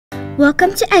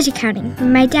Welcome to Educounting, where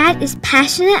my dad is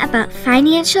passionate about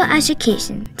financial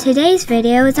education. Today's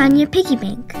video is on your piggy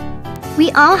bank. We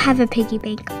all have a piggy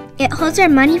bank. It holds our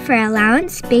money for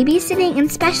allowance, babysitting,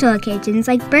 and special occasions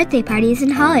like birthday parties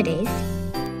and holidays.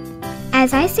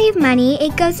 As I save money,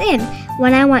 it goes in.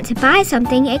 When I want to buy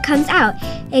something, it comes out.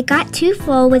 It got too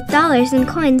full with dollars and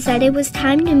coins that it was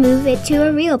time to move it to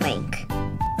a real bank.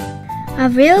 A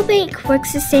real bank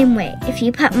works the same way. If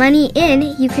you put money in,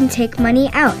 you can take money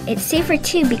out. It's safer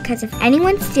too because if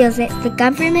anyone steals it, the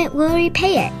government will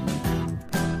repay it.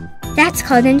 That's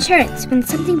called insurance. When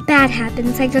something bad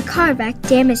happens, like a car wreck,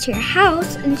 damage to your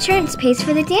house, insurance pays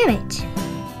for the damage.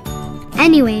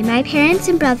 Anyway, my parents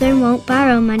and brother won't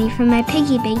borrow money from my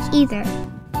piggy bank either.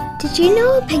 Did you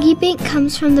know a piggy bank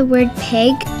comes from the word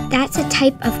pig? That's a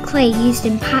type of clay used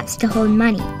in pots to hold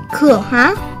money. Cool,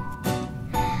 huh?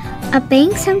 A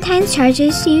bank sometimes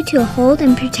charges you to hold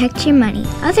and protect your money.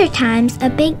 Other times, a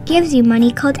bank gives you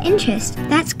money called interest.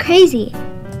 That's crazy.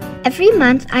 Every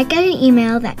month, I get an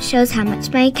email that shows how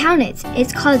much my account is.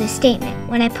 It's called a statement.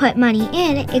 When I put money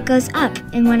in, it goes up,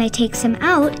 and when I take some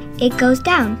out, it goes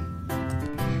down.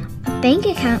 A bank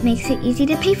account makes it easy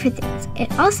to pay for things.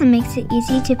 It also makes it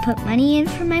easy to put money in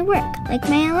for my work, like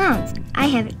my allowance. I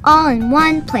have it all in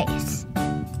one place.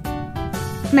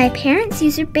 My parents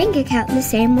use their bank account the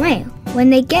same way. When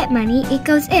they get money, it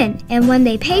goes in, and when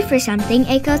they pay for something,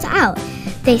 it goes out.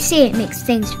 They say it makes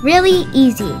things really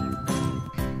easy.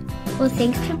 Well,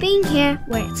 thanks for being here,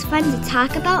 where it's fun to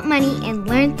talk about money and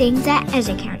learn things at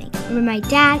Educounting, where my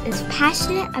dad is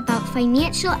passionate about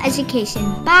financial education.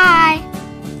 Bye!